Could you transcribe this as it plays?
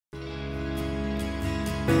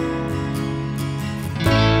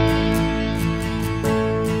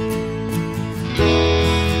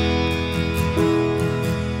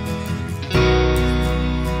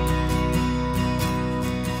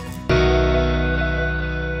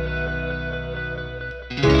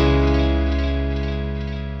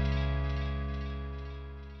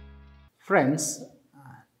Friends,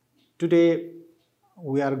 today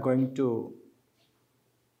we are going to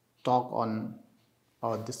talk on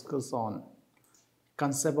or discuss on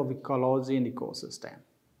concept of ecology and ecosystem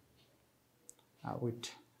with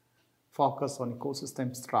focus on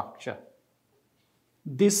ecosystem structure.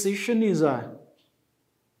 This session is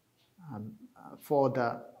for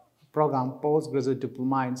the program Postgraduate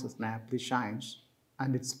Diploma in Sustainability Science,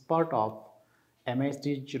 and it's part of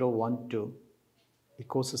MSD 012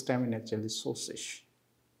 Ecosystem and Natural Resources.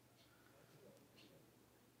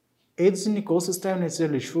 As in ecosystem and natural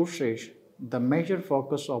resources, the major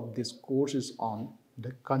focus of this course is on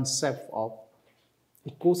the concept of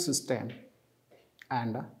ecosystem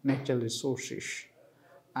and natural resources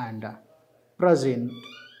and present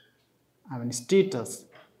status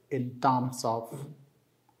in terms of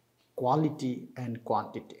quality and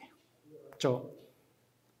quantity. So,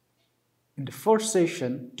 in the first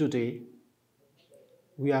session today,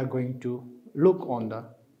 we are going to look on the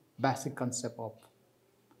basic concept of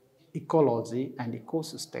ecology and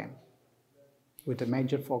ecosystem with a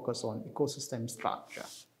major focus on ecosystem structure.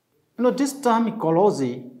 This term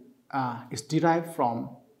ecology is derived from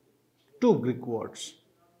two Greek words.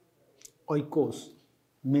 Oikos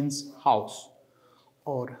means house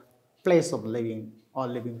or place of living or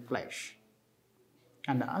living flesh.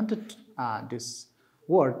 And under this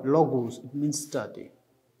word logos, it means study.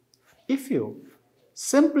 If you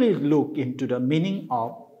simply look into the meaning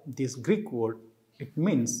of this Greek word, it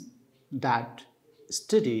means that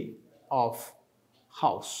study of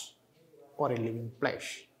house or a living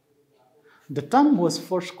flesh. The term was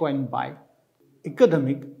first coined by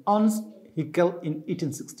academic Ernst Haeckel in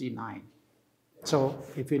 1869. So,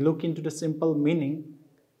 if you look into the simple meaning,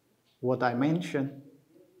 what I mentioned,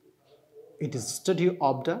 it is study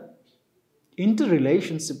of the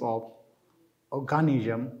interrelationship of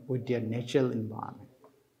organism with their natural environment.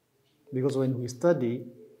 Because when we study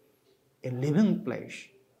a living place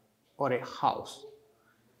or a house,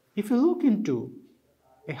 if you look into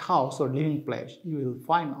a house or living place, you will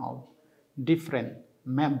find out different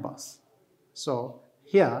members. So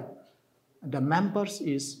here, the members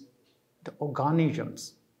is the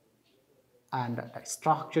organisms and the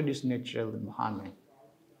structure is natural environment.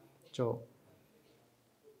 So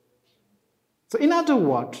in other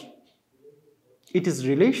words, it is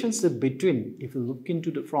relationship between, if you look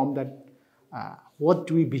into from that, what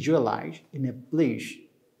do we visualize in a place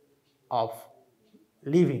of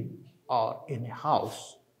living or in a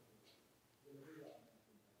house,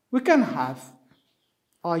 we can have,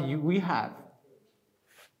 we have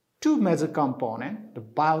two major components, the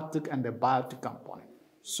biotic and the biotic component.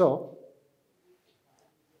 So,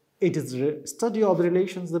 it is a study of the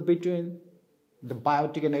relationship between the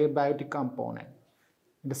biotic and abiotic component.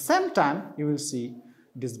 At the same time, you will see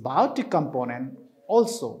this biotic component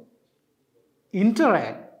also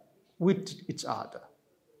interact with each other.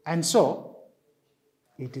 And so,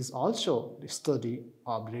 it is also the study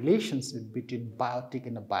of relationship between biotic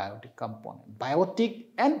and abiotic component, biotic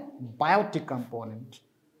and biotic component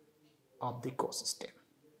of the ecosystem.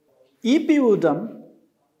 E.P. Woodham,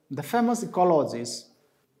 the famous ecologist,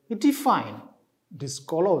 he defined this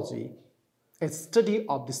ecology as study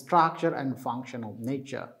of the structure and function of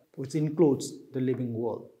nature, which includes the living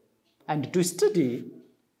world. And to study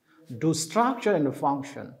the structure and the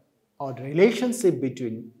function or the relationship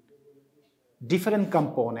between different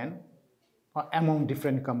components or among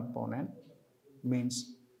different components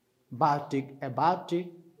means biotic-abiotic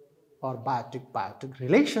or biotic-biotic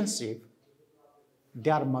relationship,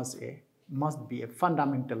 there must be a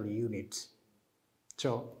fundamental unit.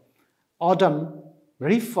 So, Woodham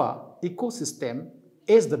refer ecosystem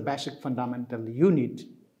as the basic fundamental unit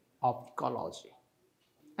of ecology.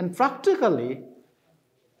 And practically,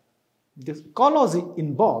 this ecology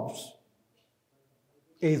involves,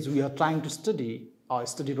 as we are trying to study or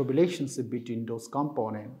study the relationship between those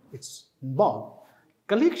components, it's involved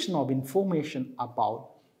collection of information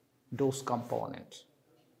about those components,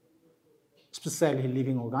 especially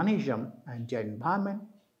living organisms and their environment,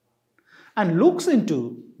 and looks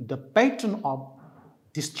into the pattern of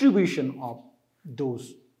distribution of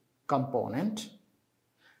those components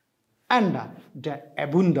and their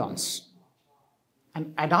abundance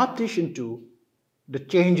and adaptation to the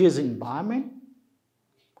changes in environment,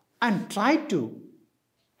 and try to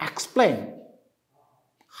explain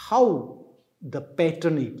how the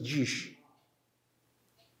pattern exists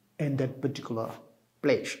in that particular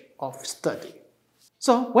place of study.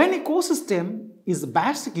 So, when ecosystem is the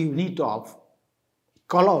basic unit of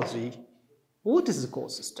ecology, what is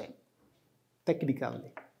ecosystem?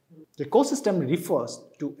 Technically, the ecosystem refers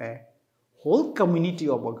to a whole community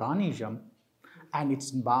of organisms and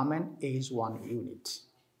its environment is 1 unit.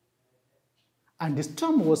 And this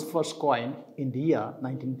term was first coined in the year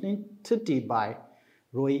 1930 by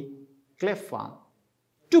Roy Cleffan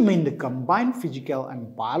to mean the combined physical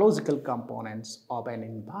and biological components of an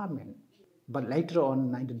environment. But later on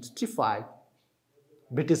in 1965,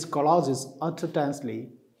 British ecologists ultimately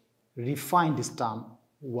refined this term,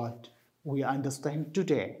 what we understand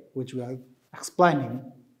today, which we are explaining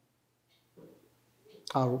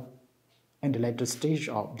in the later stage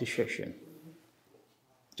of the session.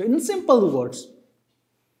 So in simple words,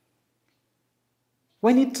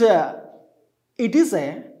 when it is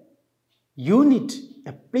a unit,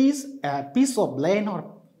 a piece of land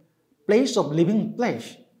or place of living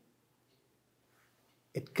place,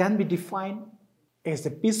 it can be defined as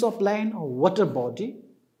a piece of land or water body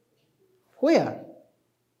where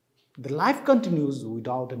the life continues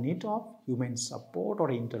without the need of human support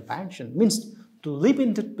or intervention. Means to live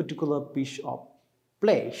in that particular piece of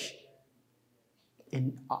place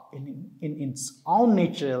in its own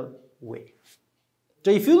natural way.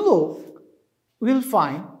 So if you look, we will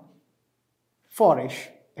find forest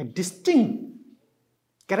a distinct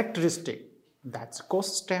characteristic, that's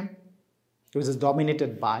ecosystem, which is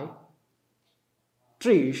dominated by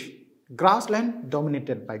trees, grassland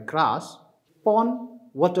dominated by grass, pond,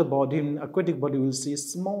 water body, in aquatic body we will see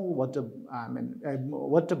small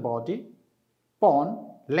water body, pond,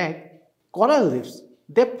 lake, coral reefs.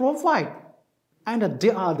 They provide, and they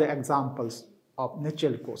are the examples of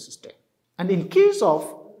natural ecosystem. And in case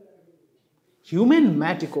of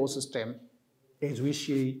human-made ecosystem, as we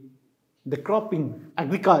see the cropping,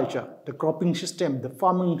 agriculture, the cropping system, the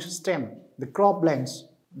farming system, the croplands,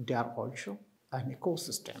 they are also an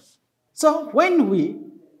ecosystem. So when we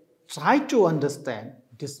try to understand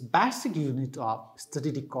this basic unit of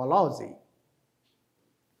studied ecology,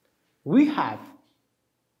 we have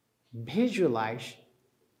visualized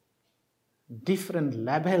different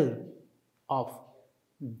level of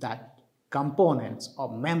that components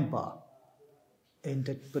or member in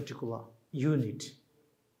that particular unit.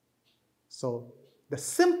 So the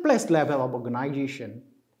simplest level of organization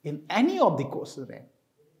in any of the ecosystem,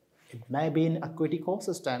 it may be in aquatic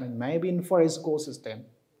ecosystem, it may be in forest ecosystem,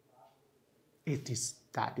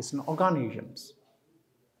 that is in organisms.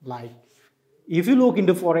 Like if you look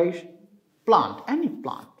into forest, plant,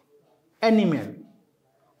 animal,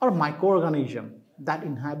 or microorganism that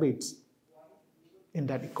inhabits in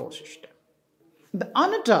that ecosystem. The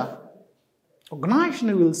another organization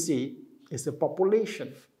we will see is a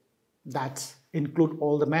population that include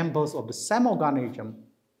all the members of the same organism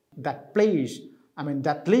that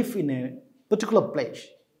live in a particular place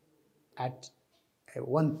at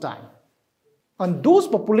one time. And those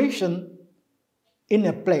population in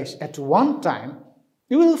a place at one time,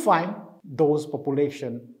 you will find those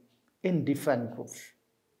population in different groups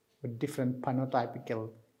with different phenotypical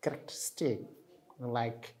characteristics,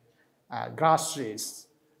 like grass trees,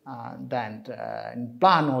 then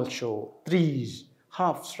plant also, trees,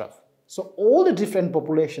 herb shrub. So all the different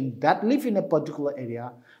populations that live in a particular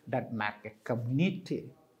area that make a community.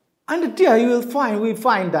 And here we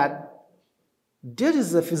find that there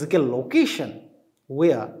is a physical location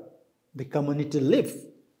where the community lives.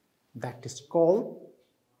 That physical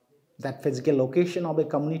location of a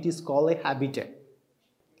community is called a habitat.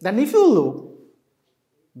 Then if you look,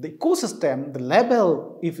 the ecosystem, the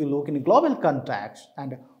level, if you look in a global context,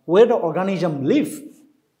 and where the organism live,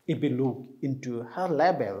 if you look into her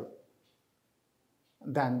level,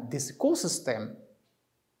 then this ecosystem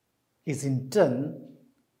is in turn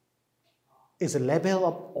is a level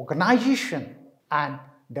of organization, and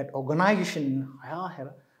that organization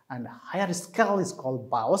in higher scale is called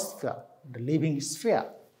biosphere, the living sphere.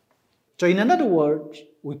 So in other words,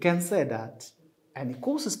 we can say that an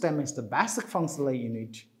ecosystem is the basic functional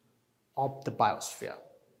unit of the biosphere.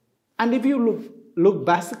 And if you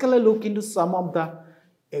look into some of the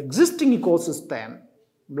existing ecosystem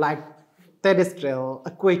like terrestrial,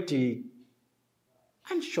 aquatic,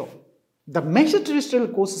 and so the major terrestrial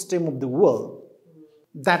ecosystem of the world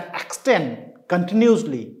that extend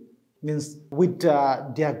continuously, means with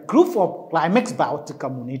their group of climax biotic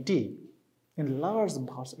community in large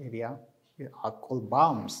vast area are called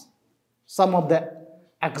biomes. Some of the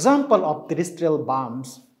example of terrestrial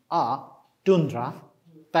biomes are tundra,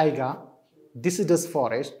 taiga, deciduous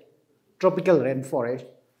forest, tropical rainforest,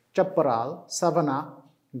 chaparral, savanna,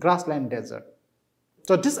 grassland desert.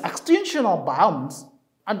 So this extension of biomes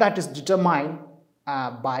that is determined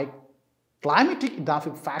by climatic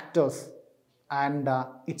edaphic factors and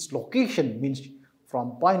its location, means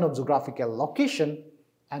from point of geographical location,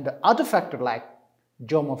 and the other factor like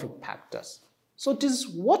geomorphic factors. So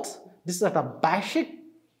these are the basic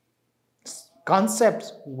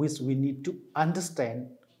concepts which we need to understand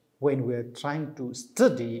when we are trying to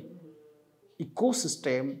study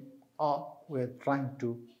ecosystem or we are trying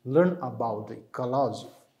to learn about the ecology.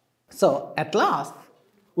 So at last,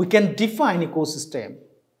 we can define ecosystem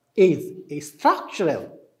as a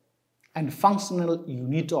structural and functional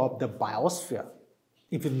unit of the biosphere.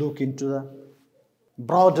 If you look into the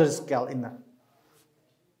broader scale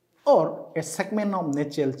or a segment of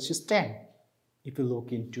natural system, if you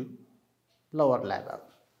look into lower level,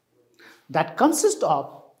 that consists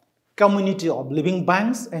of community of living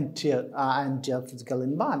beings and their physical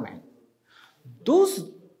environment.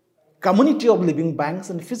 Those community of living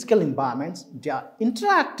beings and physical environments, they are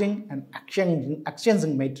interacting and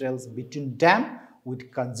exchanging materials between them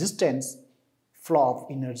with consistent flow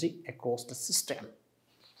of energy across the system.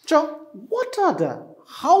 So,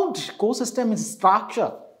 how the ecosystem is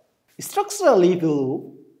structured? Structurally,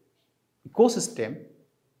 the ecosystem,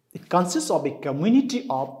 it consists of a community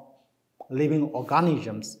of living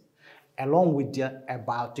organisms along with their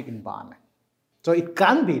abiotic environment. So it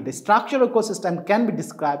can be, the structural ecosystem can be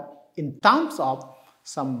described in terms of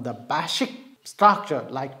some of the basic structure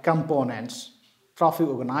like components, trophic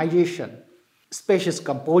organization, species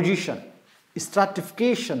composition,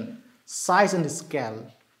 stratification, size and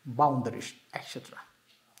scale, boundaries, etc.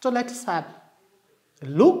 So let us have a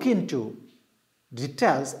look into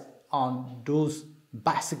details on those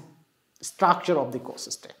basic structure of the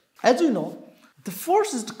ecosystem. As you know, the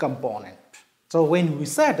first is the component. So when we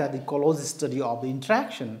said that the ecology study of the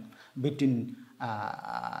interaction between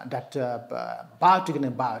biotic and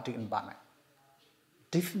abiotic environment,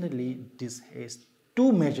 definitely this has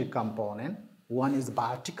two major components. One is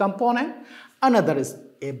biotic component, another is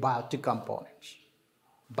abiotic components.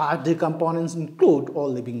 Biotic components include all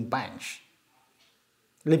living beings.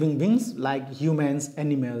 Living beings like humans,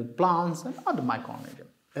 animals, plants, and other microorganisms.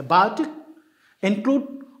 Abiotic include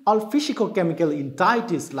all physicochemical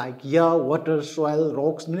entities like air, water, soil,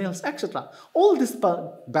 rocks, minerals, etc. All this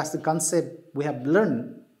basic concept we have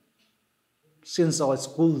learned since our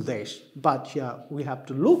school days, but here we have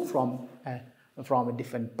to look from a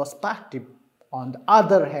different perspective. On the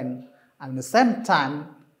other hand, at the same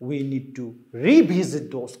time, we need to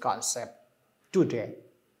revisit those concepts today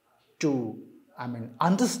to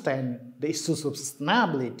understand the issues of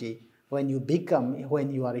sustainability when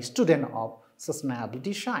you are a student of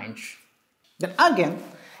sustainability science. Then again,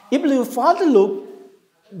 if you further look,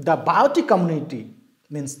 the biotic community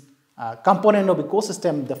means component of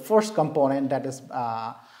ecosystem, the first component, that is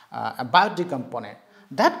a biotic component,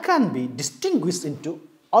 that can be distinguished into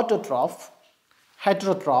autotroph,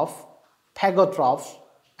 heterotroph, phagotrophs,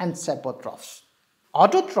 and saprotrophs.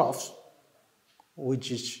 Autotrophs, which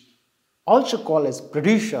is also called as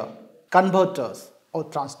producer, converters, or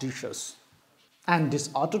transducers. And this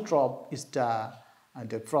autotroph is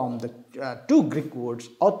from the two Greek words,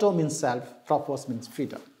 auto means self, trophos means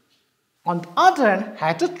feeder. On the other hand,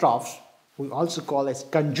 heterotrophs, we also call as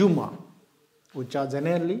consumer, which are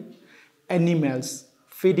generally animals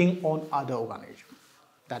feeding on other organisms,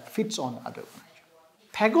 that feeds on other organisms.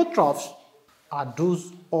 Phagotrophs are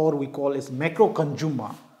those, or we call as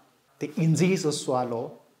macro-consumer, they ingest or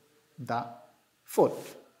swallow the food.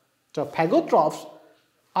 So phagotrophs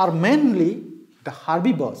are mainly the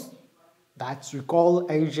herbivores that we call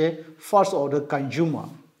as a first order consumer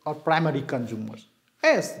or primary consumers,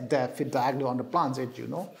 as they feed directly on the plants, as you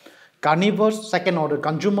know. Carnivores, second order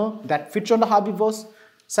consumer that feeds on the herbivores,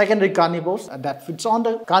 secondary carnivores that feeds on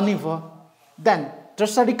the carnivore, then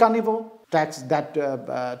tertiary carnivore take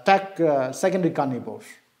secondary carnivores.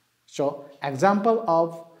 So example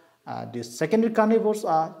of these secondary carnivores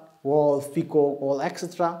are wolf, peacock, owl,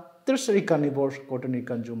 etc. Tertiary carnivores, quaternary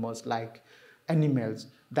consumers like animals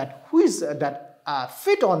that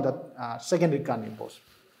feed on the secondary carnivores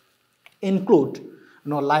include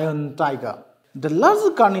lion, tiger. The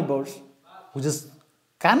larger carnivores, which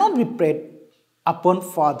cannot be preyed upon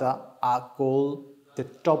further, are called the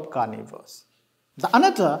top carnivores. The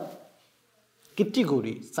another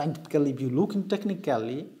category, scientifically, if you look in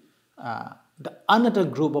technically, the another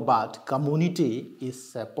group about community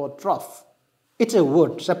is saprotroph. It's a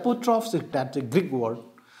word. Saprotroph is that the Greek word.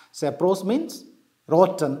 Sapros means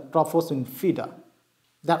rotten, trophos means feeder.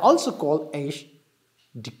 They are also called as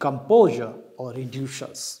decomposer or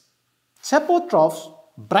reducers. Saprotrophs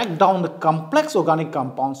break down the complex organic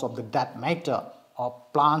compounds of the dead matter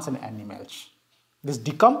of plants and animals. These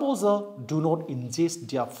decomposers do not ingest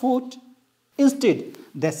their food. Instead,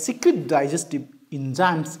 they secrete digestive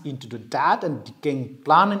enzymes into the dead and decaying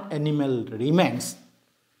plant and animal remains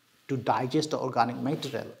to digest the organic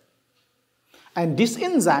material. And this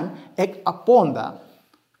enzyme acts upon the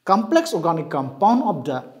complex organic compound of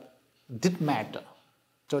the dead matter.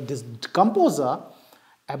 So this decomposer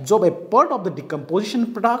absorb a part of the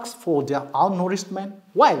decomposition products for their own nourishment,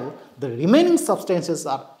 while the remaining substances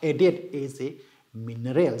are added as a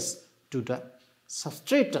minerals to the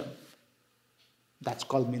substratum. That's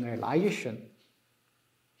called mineralization.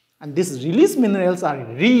 And these released minerals are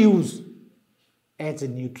reused as a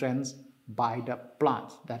nutrients by the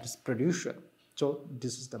plants, that is producer. So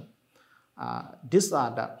this is the these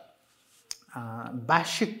are the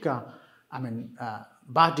basic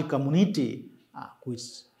biotic community which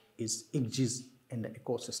exists in the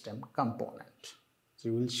ecosystem component. So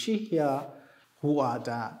you will see here who are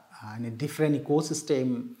the in a different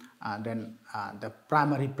ecosystem, then the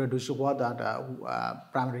primary producer, what are the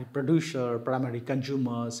primary producer, primary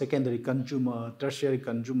consumer, secondary consumer, tertiary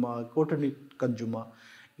consumer, quaternary consumer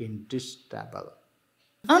in this table.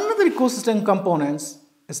 Another ecosystem components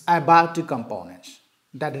is abiotic components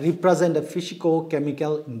that represent the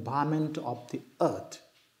physico-chemical environment of the earth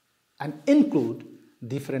and include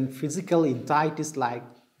different physical entities like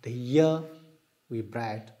the air we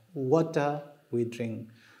breathe, water we drink,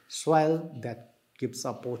 soil that gives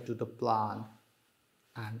support to the plant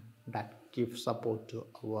and that gives support to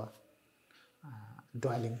our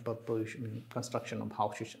dwelling purpose, construction of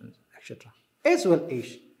houses, etc., as well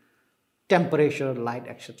as temperature, light,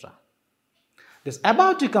 etc. These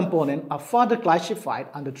abiotic components are further classified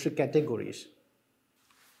under three categories: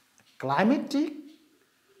 climatic,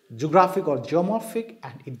 geographic or geomorphic,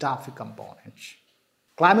 and edaphic components.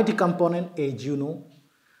 Climatic component, as you know,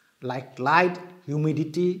 like light,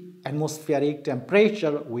 humidity, atmospheric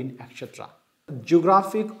temperature, wind, etc.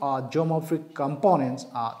 Geographic or geomorphic components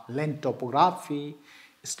are land topography,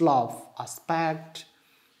 slope, aspect,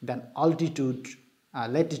 then altitude,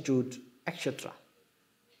 latitude, etc.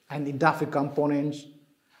 And edaphic components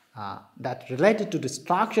that related to the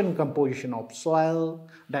structure and composition of soil,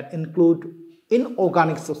 that include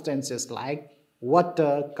inorganic substances like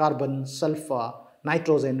water, carbon, sulfur,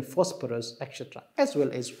 nitrogen, phosphorus, etc., as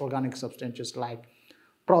well as organic substances like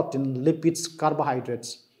protein, lipids,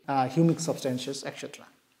 carbohydrates, humic substances, etc.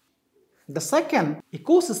 The second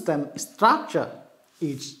ecosystem structure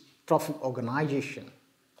is trophic organization.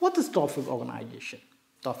 What is trophic organization?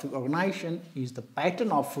 Trophic organization is the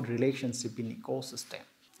pattern of food relationship in ecosystem.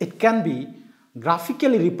 It can be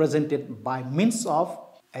graphically represented by means of,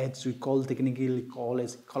 as we technically call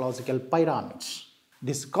as ecological pyramids.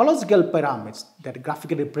 These ecological pyramids, that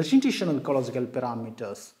graphical representation of ecological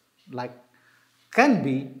parameters, like can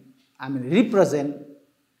be, represent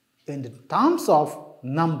in the terms of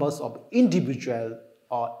numbers of individual,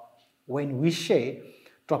 or when we say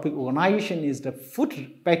trophic organization is the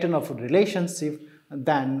food pattern of food relationship,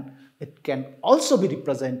 then it can also be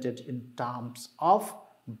represented in terms of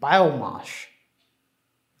biomass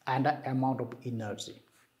and the amount of energy.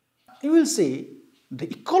 You will see the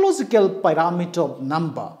ecological parameter of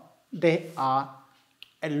number, they are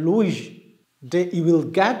always, you will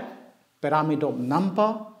get parameter of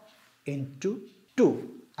number into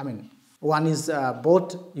two. One is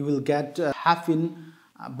both, you will get half in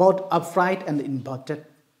both upright and inverted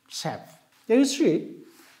shape. There you see,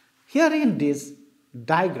 here in this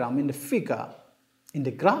diagram, in the figure, in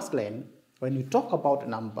the grassland, when you talk about a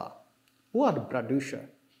number, who are the producer?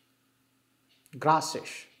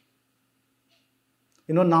 Grasses.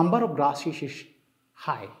 Number of grasses is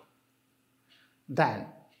high. Then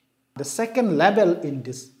the second level in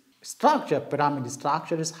this structure, pyramid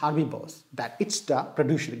structure, is herbivores. That it's the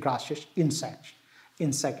producer grasses, insects.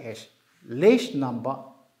 Insect is less number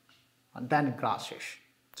than grasses.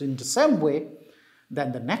 So in the same way,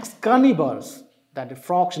 then the next carnivores, that the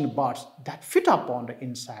frogs and birds that fit upon the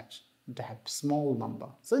insects, they have small number.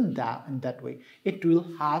 So in that way, it will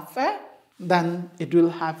have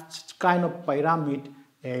kind of pyramid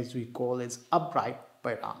as we call as upright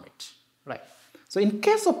pyramid, right? So in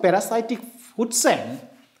case of parasitic food chain,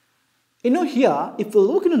 here if you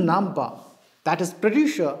look at a number that is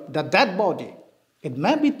producer, the dead body, it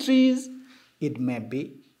may be trees, it may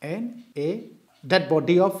be a dead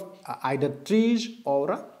body of either trees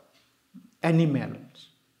or animals.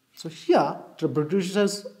 So here the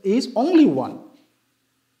producers is only one,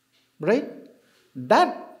 right?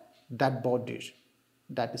 That bodies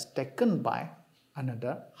that is taken by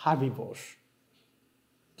another herbivores.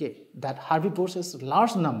 Okay, that herbivores is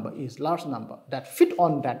large number that fit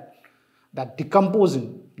on that decompose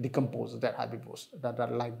that herbivores that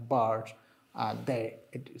are like birds.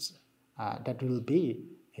 That will be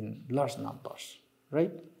in large numbers,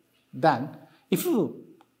 right? Then if you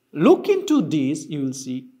look into this, you will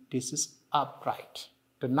see this is upright.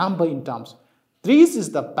 The number in terms Trees is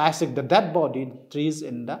the basic, the dead body. Trees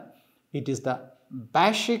in the, it is the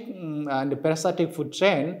basic and the parasitic food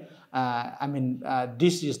chain.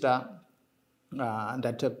 This is the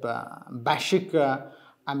basic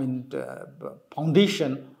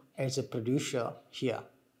foundation as a producer here.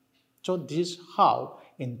 So this is how,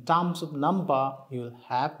 in terms of number, you will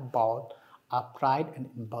have about upright and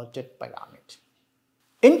inverted pyramid.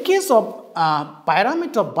 In case of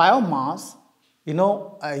pyramid of biomass, you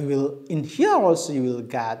will, in here also you will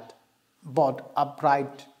get both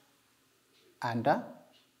upright and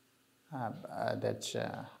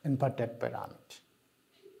inverted pyramid.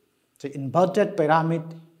 So inverted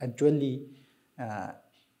pyramid actually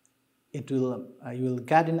you will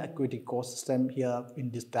get an aquatic ecosystem here. In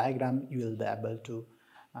this diagram you will be able to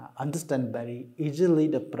understand very easily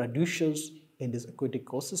the producers in this aquatic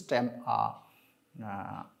ecosystem are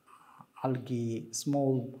algae,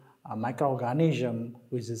 small microorganism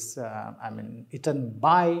which is eaten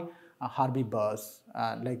by herbivores,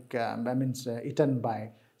 eaten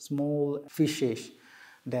by small fishes,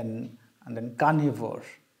 and then carnivores.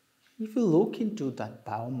 If you look into that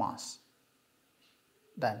biomass,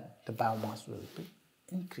 then the biomass will be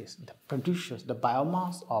increased. The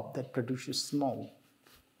biomass of that produces small.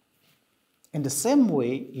 In the same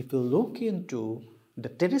way, if you look into the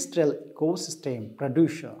terrestrial ecosystem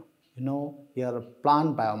producer, your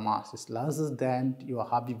plant biomass is larger than your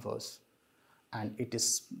herbivores, and it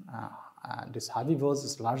is this herbivores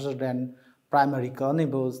is larger than primary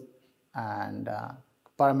carnivores, and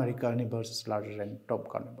primary carnivores is larger than top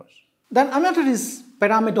carnivores. Then another is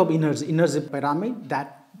pyramid of energy pyramid,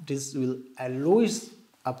 that this will always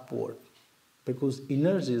upward because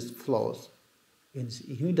energy flows in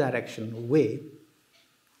unidirectional way,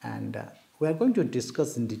 and we are going to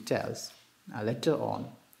discuss in details later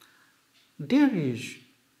on. There is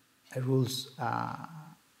a rules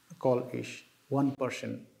called is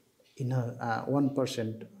 1%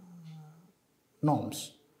 1%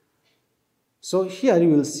 norms. So here you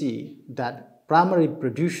will see that primary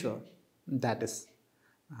producer, that is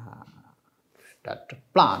that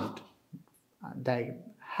plant, they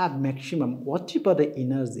have maximum whatever the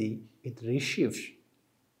energy it receives,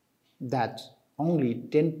 that only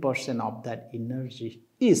 10% of that energy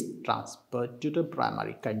is transferred to the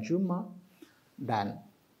primary consumer. Then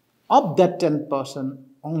of that 10%,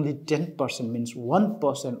 only 10% means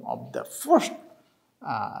 1% of the first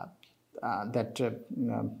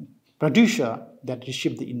producer that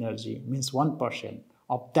received the energy, means 1%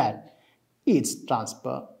 of that is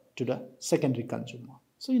transferred to the secondary consumer.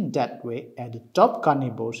 So in that way, at the top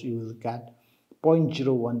carnivores, you will get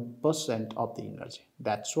 0.01% of the energy.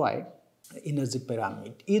 That's why energy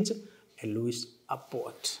pyramid is always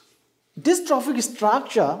upward. This trophic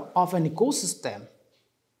structure of an ecosystem,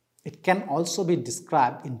 it can also be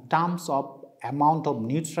described in terms of amount of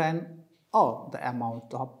nutrient or the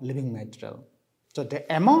amount of living material. So the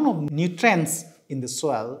amount of nutrients in the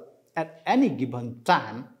soil at any given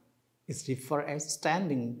time is referred as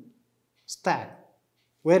standing stat,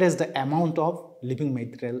 whereas the amount of living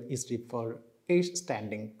material is referred as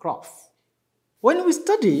standing crop. When we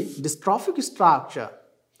study this trophic structure,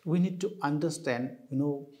 we need to understand,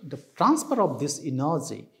 the transfer of this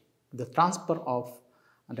energy, the transfer of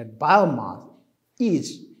that biomass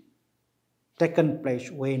is taken place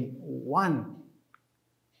when one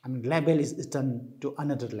level is eaten to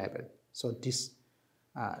another level. So this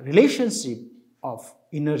relationship of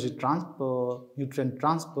energy transfer, nutrient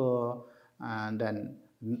transfer, and then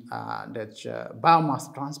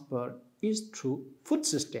biomass transfer is through food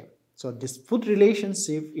system. So this food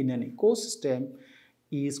relationship in an ecosystem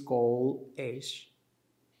is called as,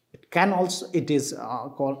 it is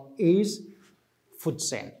called as food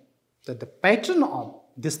chain. So the pattern of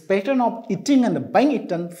eating and being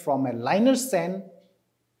eaten from a linear chain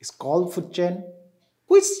is called food chain,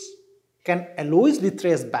 which can always be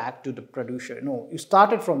traced back to the producer. You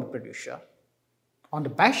started from the producer. On the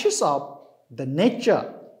basis of the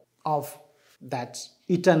nature of that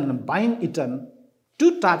eaten and being eaten,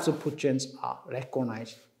 two types of food chains are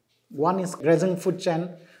recognized. One is grazing food chain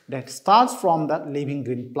that starts from the living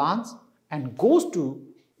green plants and goes to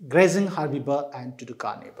grazing herbivore and to the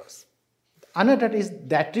carnivores. Another is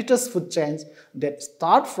detritus food chains that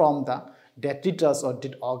start from the detritus or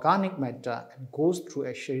dead organic matter and goes through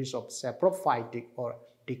a series of saprophytic or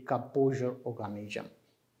decomposer organism.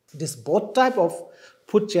 This both type of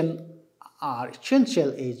food chain are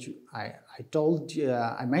essential, as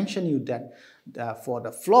I mentioned you that for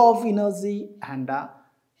the flow of energy and the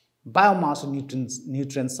biomass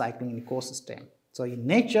nutrient cycling in ecosystem. So in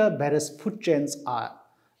nature, various food chains are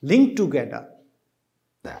linked together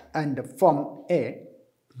and form a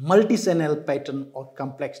multi-channel pattern or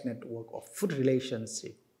complex network of food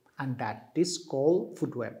relationship, and that is called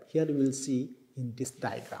food web. Here you will see in this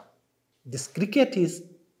diagram. This cricket is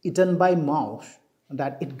eaten by mouse,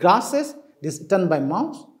 that it grasses, this eaten by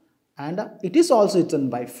mouse, and it is also eaten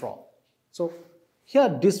by frog. So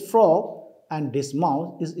here this frog and this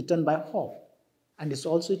mouse is eaten by hawk, and it's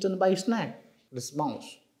also eaten by snake, this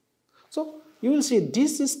mouse. So you will see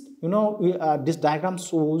this is, this diagram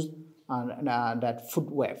shows that food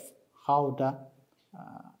web, how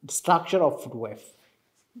the structure of food web.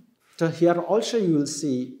 So here also you will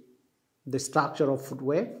see the structure of food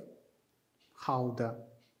web, how the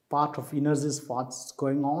part of energy is what's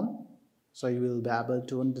going on. So you will be able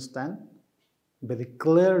to understand very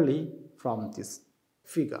clearly from this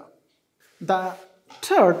figure. The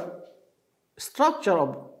third structure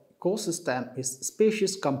of ecosystem is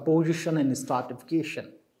species composition and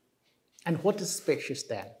stratification. And what is species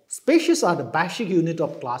then? Species are the basic unit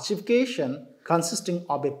of classification consisting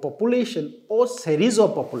of a population or series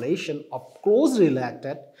of population of closely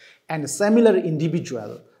related and similar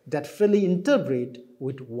individuals that freely interbreed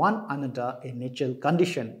with one another in natural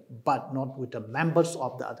condition, but not with the members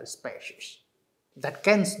of the other species. That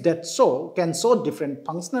can show different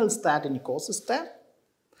functional state in ecosystem,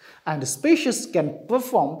 and the species can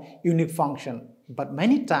perform unique function, but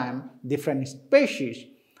many times different species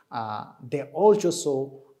they also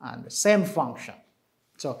show the same function.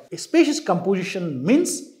 So species composition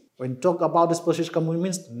means, when talk about the species composition,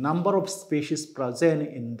 means number of species present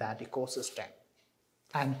in that ecosystem.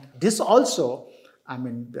 And this also,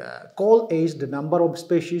 called as the number of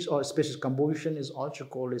species, or species composition is also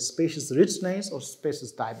called as species richness or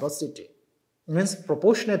species diversity. It means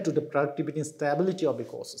proportionate to the productivity and stability of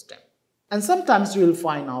ecosystem. And sometimes you will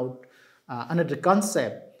find out another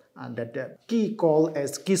concept that the key called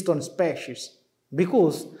as keystone species,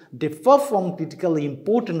 because they perform critically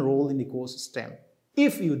important role in the ecosystem.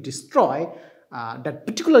 If you destroy that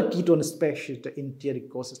particular keystone species, the entire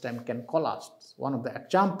ecosystem can collapse. One of the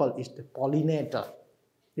example is the pollinator.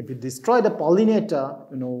 If you destroy the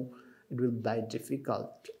pollinator, it will be very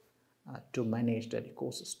difficult to manage that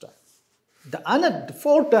ecosystem. The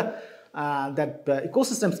fourth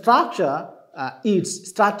ecosystem structure is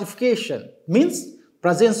stratification, means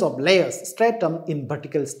presence of layers, stratum in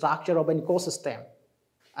vertical structure of an ecosystem.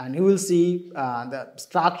 And you will see the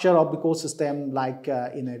structure of ecosystem like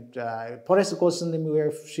in a forest ecosystem, you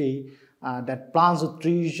will see that plants or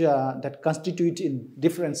trees that constitute in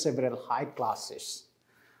different several height classes.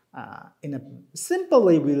 In a simple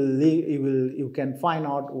way, you can find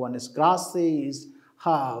out one is grasses,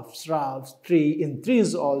 herbs, shrubs, tree. In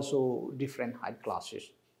trees also different height classes.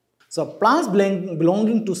 So plants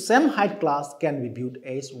belonging to same height class can be viewed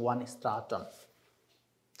as one stratum.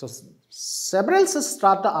 So several such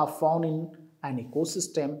strata are found in an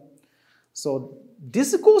ecosystem. So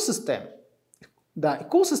this ecosystem, the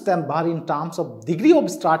ecosystem vary in terms of degree of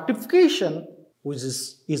stratification, which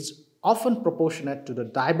is often proportionate to the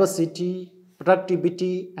diversity,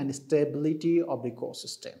 productivity, and stability of the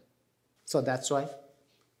ecosystem. So that's why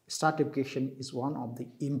stratification is one of the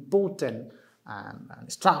important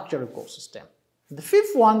structure ecosystem. The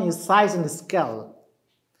fifth one is size and scale.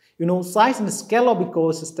 Size and scale of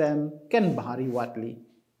ecosystem can vary widely.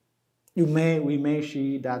 We may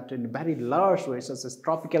see that in very large ways, such as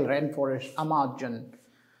tropical rainforest,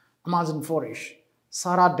 Amazon forest,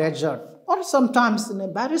 Sahara desert, or sometimes in a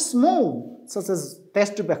very small, such as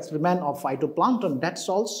test tube experiment of phytoplankton. That's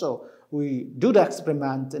also, we do the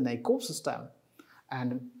experiment in an ecosystem.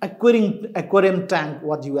 And aquarium tank,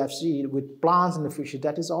 what you have seen with plants and fishes,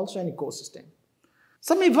 that is also an ecosystem.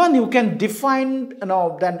 Some even you can define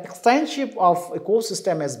the extension of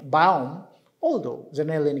ecosystem as biome, although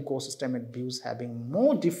generally an ecosystem it views having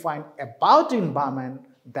more defined about the environment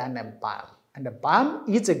than a biome. And a biome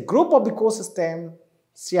is a group of ecosystem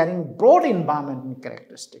sharing broad environment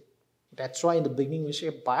characteristics. That's why in the beginning we say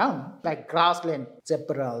biome, like grassland,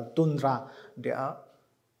 chaparral, tundra, they are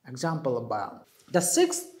example of biome. The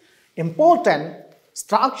sixth important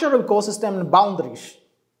structure of ecosystem is boundaries.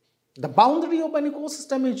 The boundary of an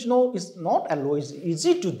ecosystem is not always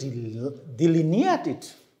easy to delineate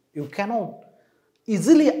it. You cannot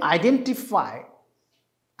easily identify,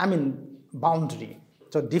 boundary.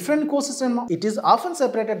 So different ecosystem, it is often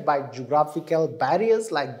separated by geographical barriers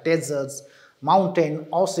like deserts, mountain,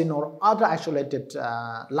 ocean, or other isolated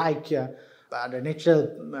the natural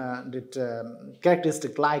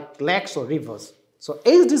characteristic like lakes or rivers. So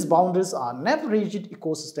as these boundaries are never rigid,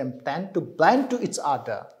 ecosystems tend to blend to each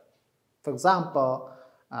other. For example,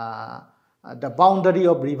 the boundary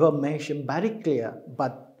of river may seem very clear,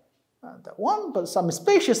 but some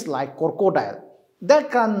species like crocodile, they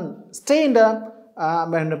can stay in the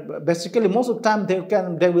and basically most of the time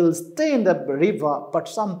they will stay in the river, but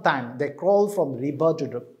sometimes they crawl from the river to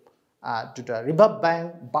the river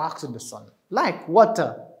bank, barks in the sun, like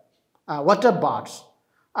water birds.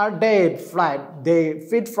 They fly, they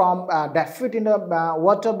feed from they feed in the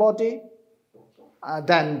water body.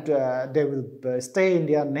 Then they will stay in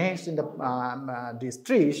their nest in these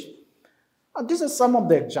trees. These are some of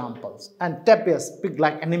the examples. And tapirs,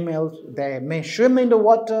 pig-like animals, they may swim in the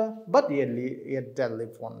water, but yet they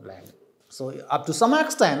live on land. So up to some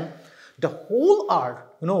extent, the whole earth,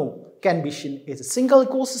 can be seen as a single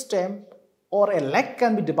ecosystem, or a lake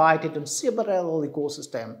can be divided into several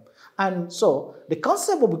ecosystems. And so the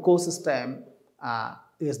concept of ecosystem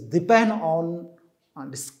is depend on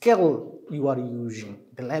the scale you are using,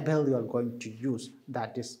 the level you are going to use,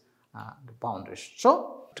 that is the boundaries.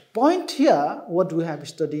 So the point here, what we have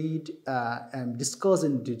studied and discussed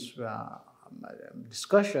in this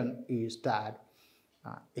discussion is that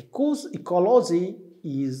ecology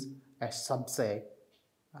is a subject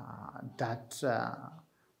that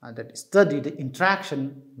study the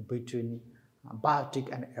interaction between biotic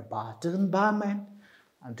and abiotic environment.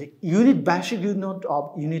 And the basic unit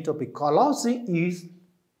of ecology is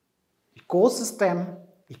ecosystem.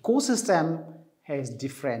 Ecosystem has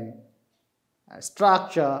different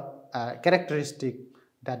structure, characteristic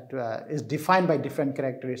that is defined by different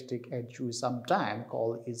characteristic, and we sometimes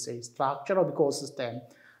call it a structure of ecosystem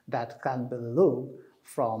that can be looked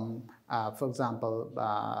from, for example,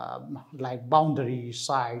 like boundary,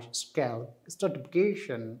 size, scale,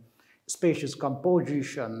 stratification, species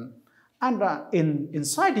composition, and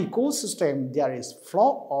inside the ecosystem there is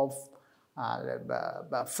flow of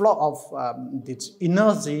this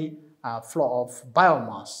energy, flow of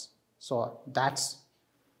biomass. So that's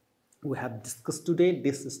we have discussed today.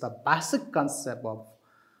 This is the basic concept of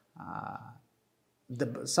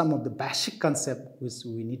some of the basic concepts which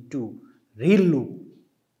we need to relook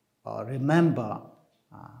or remember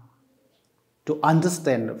to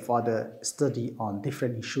understand for the study on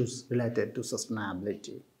different issues related to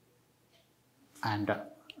sustainability. And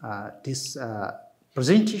this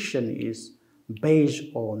presentation is based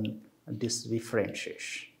on this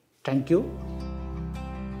differentiation. Thank you.